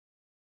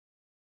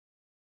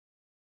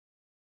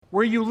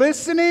Were you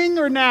listening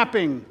or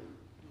napping?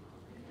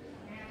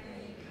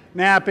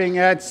 Napping.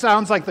 It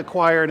sounds like the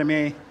choir to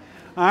me.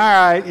 All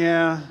right,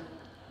 yeah.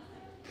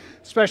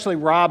 Especially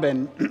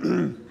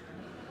Robin.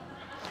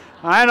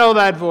 I know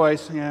that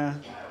voice, yeah.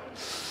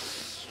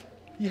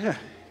 Yeah.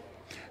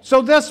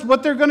 So this,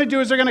 what they're going to do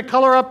is they're going to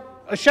color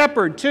up a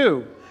shepherd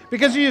too.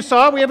 Because you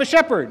saw, we have a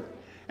shepherd.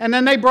 And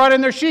then they brought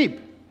in their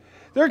sheep.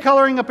 They're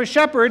coloring up a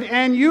shepherd,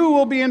 and you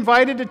will be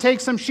invited to take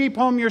some sheep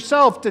home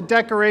yourself to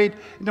decorate,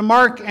 to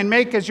mark and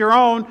make as your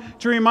own,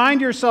 to remind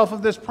yourself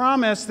of this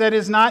promise that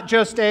is not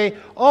just a,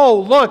 oh,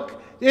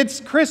 look, it's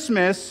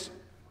Christmas.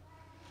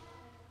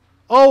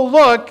 Oh,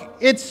 look,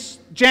 it's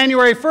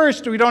January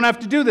 1st, we don't have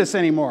to do this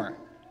anymore.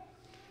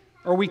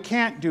 Or we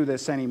can't do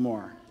this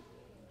anymore.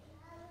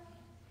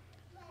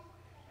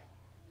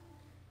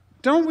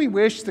 Don't we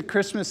wish the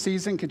Christmas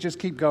season could just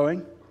keep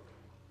going?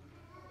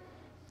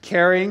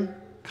 Caring,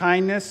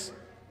 kindness.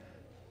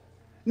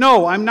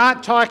 No, I'm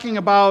not talking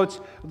about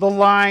the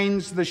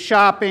lines, the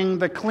shopping,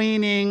 the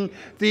cleaning,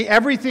 the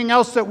everything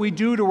else that we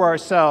do to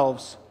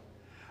ourselves.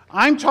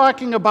 I'm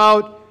talking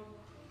about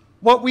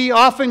what we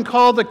often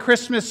call the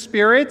Christmas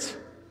spirit.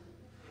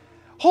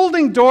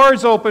 Holding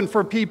doors open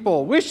for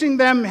people, wishing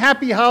them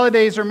happy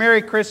holidays or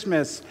Merry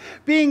Christmas,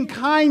 being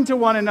kind to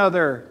one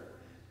another,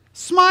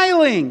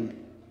 smiling.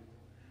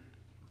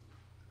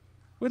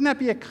 Wouldn't that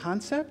be a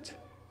concept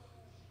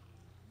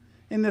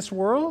in this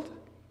world?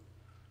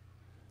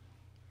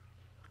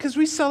 Because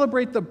we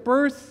celebrate the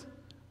birth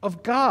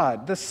of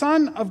God, the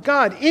Son of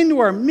God, into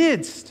our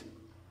midst.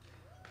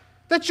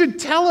 That should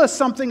tell us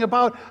something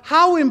about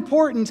how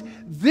important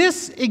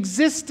this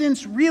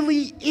existence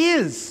really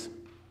is.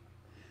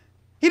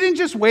 He didn't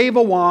just wave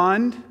a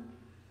wand,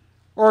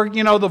 or,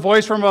 the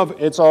voice from above,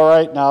 it's all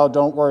right now,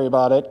 don't worry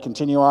about it,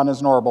 continue on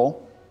as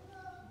normal.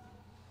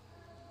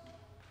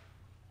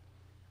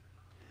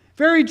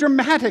 Very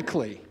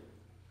dramatically,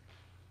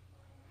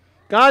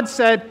 God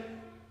said,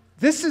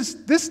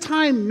 this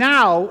time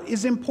now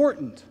is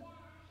important.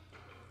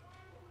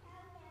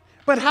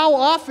 But how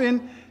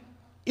often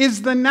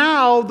is the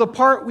now the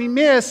part we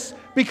miss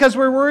because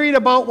we're worried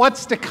about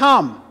what's to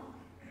come?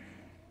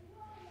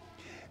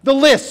 The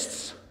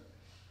lists,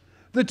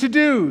 the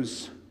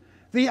to-dos,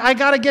 I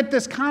got to get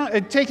this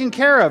taken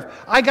care of.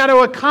 I got to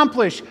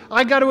accomplish.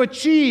 I got to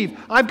achieve.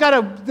 I've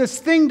got this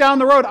thing down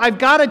the road. I've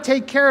got to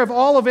take care of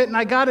all of it, and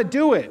I got to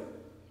do it.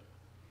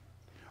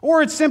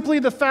 Or it's simply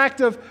the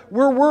fact of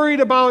we're worried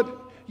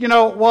about,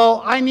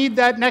 I need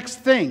that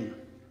next thing.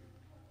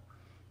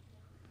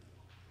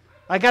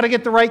 I got to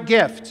get the right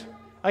gift.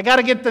 I got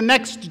to get the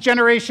next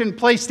generation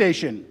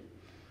PlayStation,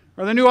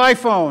 or the new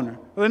iPhone,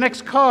 or the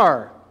next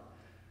car.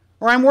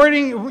 Or I'm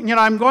working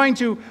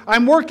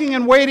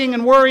and waiting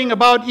and worrying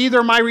about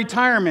either my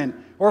retirement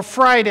or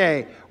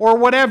Friday or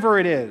whatever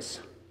it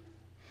is.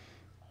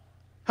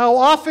 How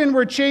often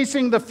we're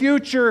chasing the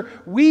future,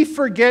 we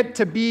forget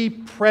to be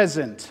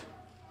present.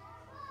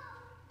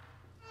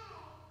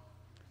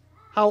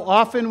 How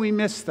often we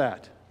miss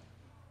that.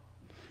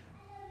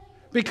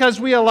 Because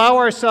we allow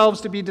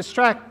ourselves to be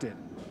distracted.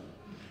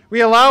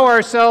 We allow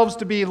ourselves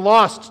to be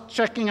lost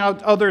checking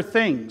out other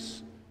things.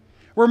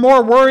 We're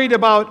more worried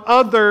about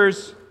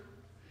others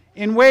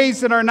in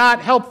ways that are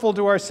not helpful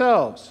to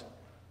ourselves.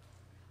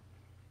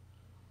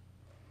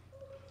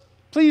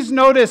 Please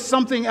notice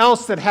something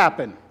else that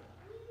happened.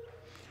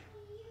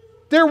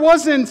 There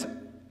wasn't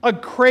a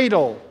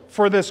cradle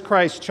for this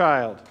Christ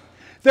child.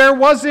 There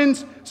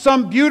wasn't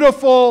some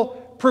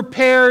beautiful,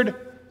 prepared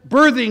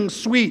birthing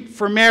suite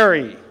for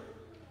Mary.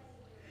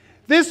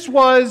 This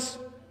was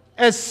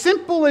as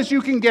simple as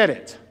you can get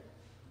it.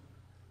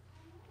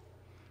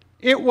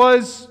 It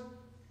was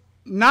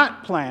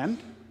not planned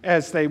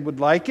as they would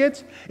like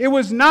it. It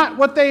was not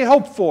what they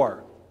hoped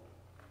for.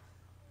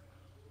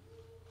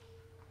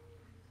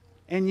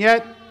 And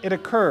yet it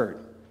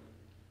occurred.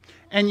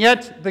 And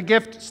yet the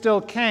gift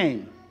still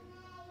came.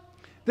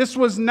 This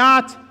was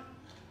not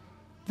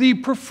the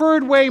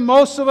preferred way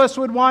most of us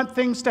would want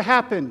things to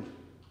happen.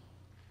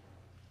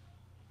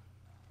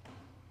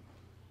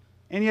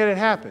 And yet it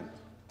happened.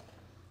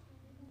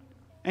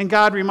 And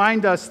God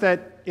reminded us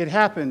that it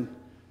happened,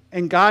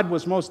 and God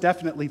was most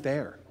definitely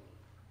there.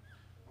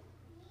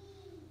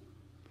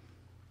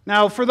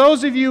 Now, for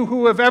those of you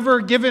who have ever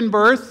given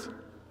birth,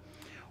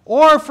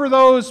 or for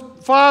those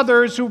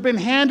fathers who've been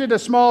handed a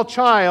small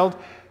child,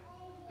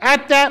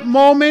 at that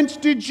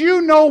moment, did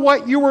you know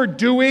what you were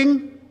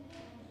doing?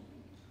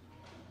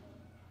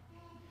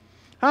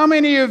 How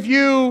many of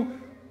you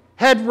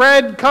had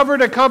read cover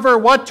to cover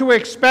what to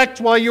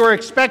expect while you were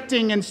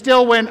expecting and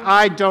still went,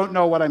 I don't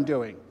know what I'm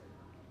doing?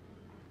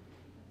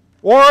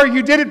 Or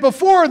you did it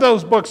before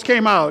those books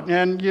came out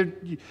and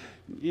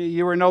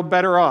you were no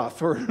better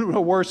off or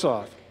no worse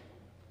off.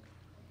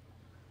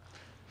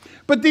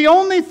 But the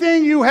only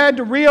thing you had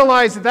to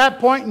realize at that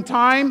point in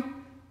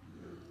time,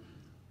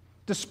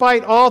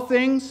 despite all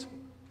things,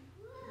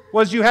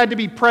 was you had to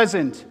be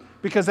present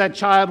because that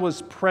child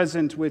was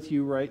present with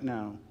you right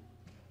now.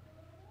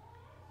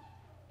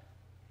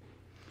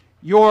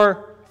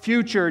 Your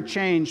future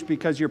changed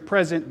because your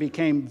present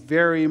became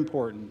very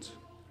important.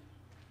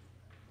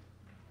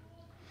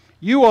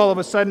 You all of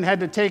a sudden had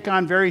to take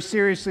on very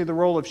seriously the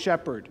role of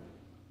shepherd,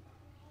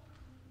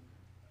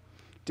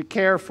 to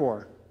care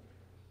for.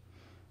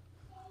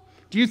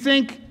 Do you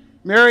think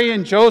Mary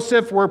and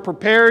Joseph were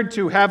prepared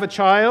to have a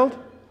child?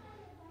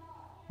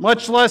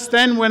 Much less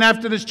then when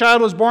after this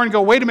child was born,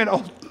 go, wait a minute,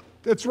 oh,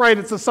 that's right,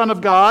 it's the Son of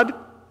God.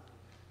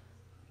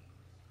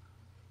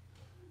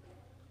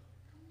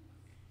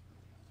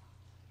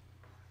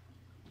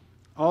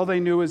 All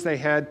they knew is they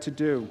had to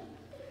do.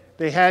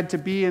 They had to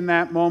be in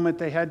that moment.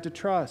 They had to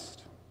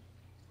trust.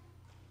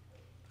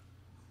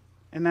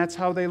 And that's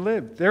how they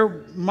lived. Their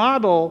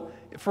model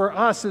for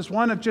us is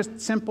one of just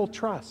simple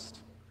trust.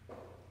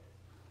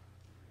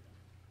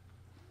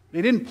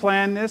 They didn't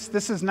plan this.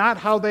 This is not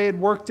how they had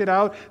worked it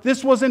out.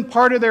 This wasn't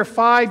part of their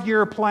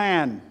 5-year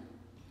plan.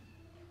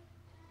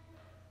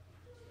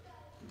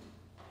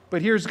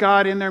 But here's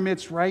God in their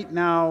midst right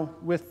now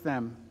with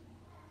them,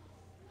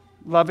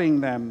 loving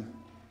them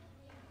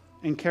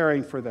and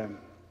caring for them.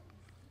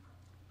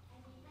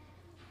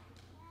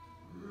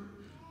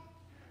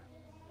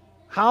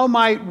 How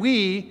might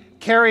we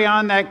carry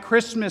on that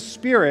Christmas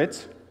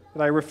spirit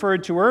that I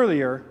referred to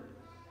earlier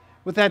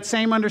with that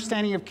same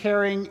understanding of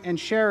caring and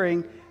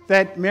sharing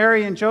that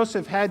Mary and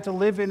Joseph had to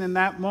live in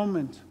that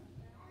moment?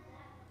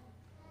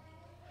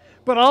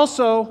 But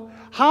also,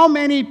 how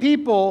many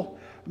people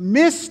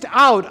missed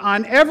out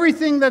on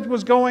everything that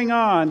was going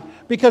on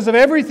because of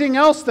everything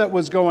else that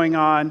was going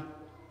on?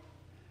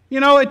 You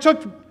know, it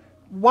took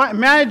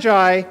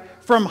Magi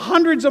from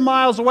hundreds of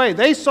miles away.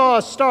 They saw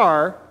a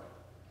star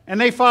and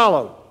they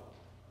followed.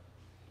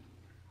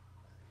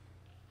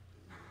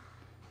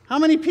 How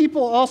many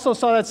people also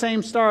saw that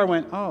same star and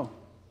went, oh,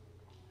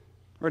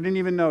 or didn't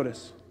even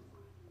notice?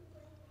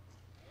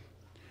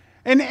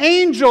 An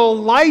angel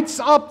lights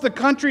up the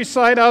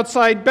countryside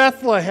outside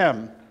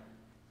Bethlehem.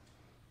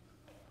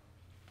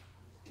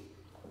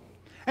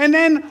 And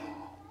then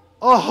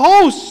a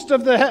host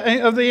of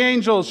the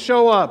angels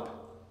show up.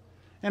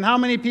 And how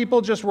many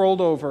people just rolled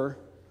over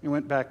and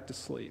went back to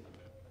sleep?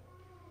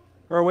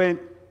 Or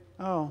went,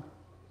 oh.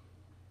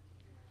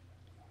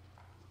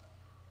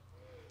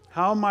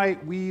 How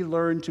might we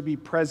learn to be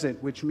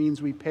present, which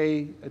means we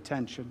pay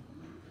attention?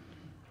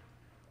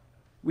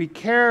 We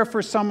care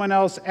for someone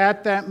else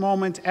at that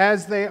moment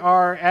as they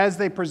are, as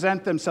they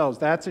present themselves.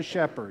 That's a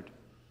shepherd.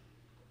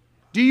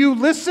 Do you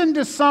listen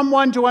to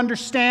someone to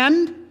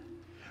understand?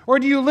 Or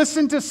do you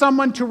listen to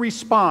someone to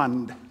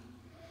respond?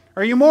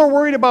 Are you more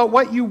worried about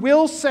what you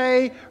will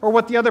say or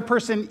what the other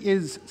person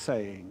is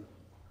saying?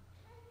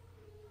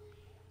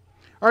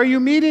 Are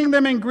you meeting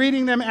them and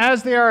greeting them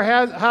as they are,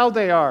 how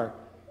they are?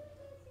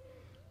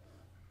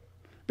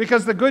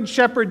 Because the Good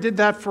Shepherd did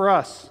that for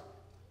us.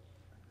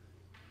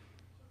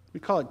 We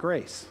call it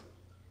grace.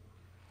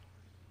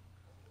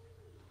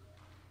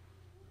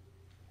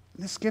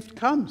 And this gift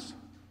comes.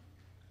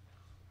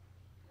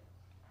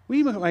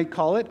 We might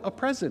call it a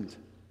present.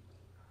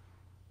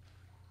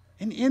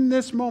 And in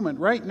this moment,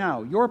 right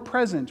now, your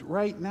present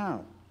right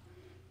now,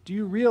 do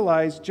you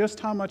realize just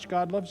how much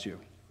God loves you?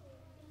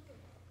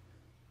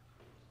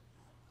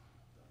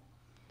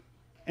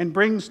 And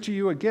brings to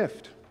you a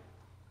gift.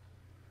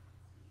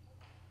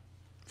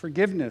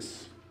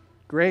 Forgiveness,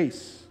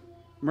 grace,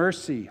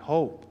 mercy,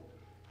 hope,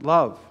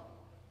 love.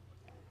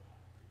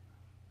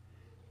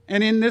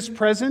 And in this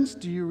presence,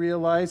 do you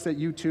realize that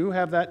you too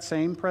have that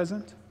same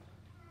present?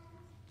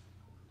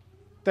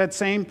 That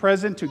same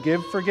present to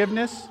give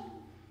forgiveness,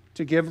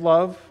 to give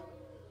love,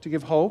 to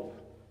give hope,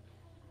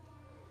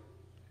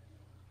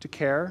 to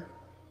care,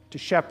 to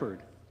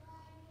shepherd,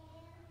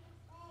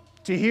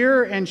 to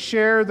hear and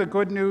share the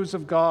good news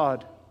of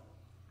God.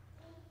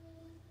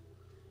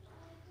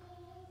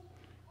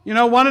 You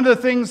know, one of the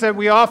things that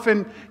we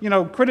often,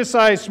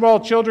 criticize small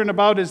children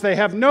about is they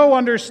have no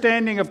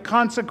understanding of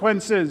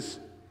consequences.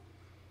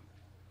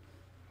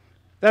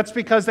 That's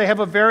because they have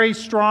a very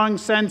strong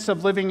sense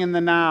of living in the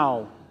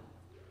now.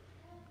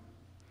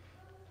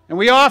 And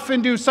we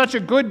often do such a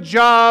good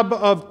job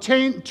of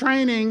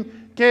training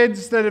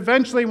kids that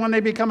eventually when they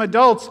become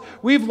adults,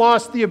 we've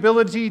lost the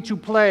ability to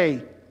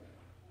play.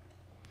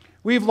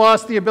 We've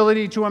lost the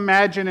ability to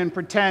imagine and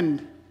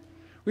pretend.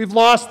 We've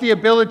lost the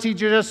ability to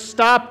just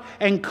stop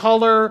and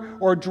color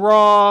or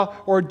draw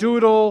or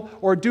doodle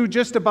or do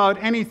just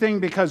about anything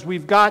because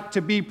we've got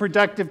to be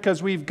productive,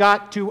 because we've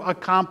got to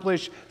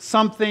accomplish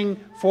something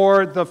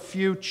for the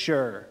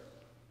future.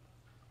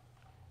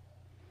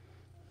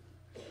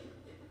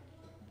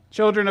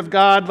 Children of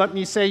God, let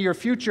me say your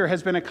future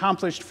has been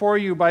accomplished for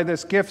you by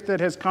this gift that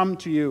has come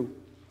to you.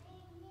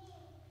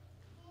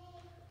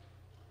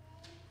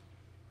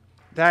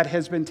 That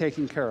has been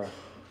taken care of.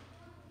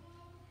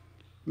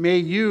 May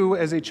you,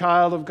 as a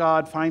child of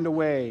God, find a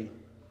way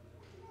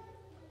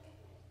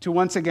to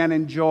once again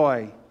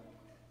enjoy,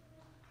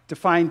 to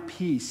find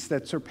peace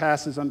that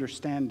surpasses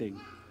understanding,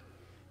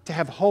 to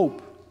have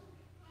hope,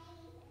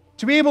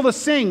 to be able to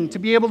sing, to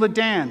be able to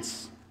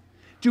dance,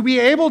 To be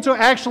able to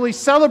actually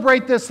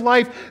celebrate this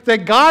life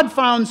that God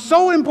found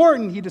so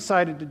important, he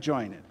decided to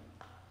join it.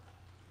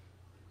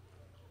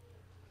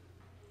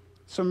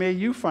 So may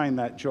you find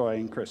that joy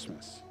in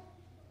Christmas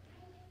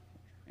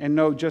and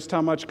know just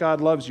how much God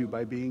loves you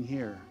by being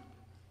here.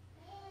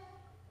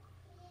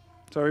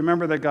 So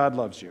remember that God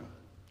loves you,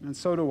 and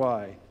so do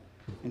I,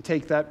 and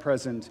take that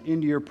present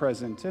into your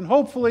present and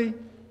hopefully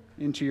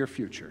into your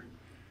future.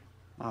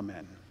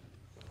 Amen.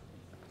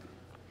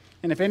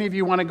 And if any of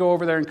you want to go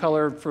over there in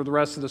color for the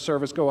rest of the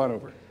service, go on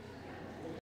over.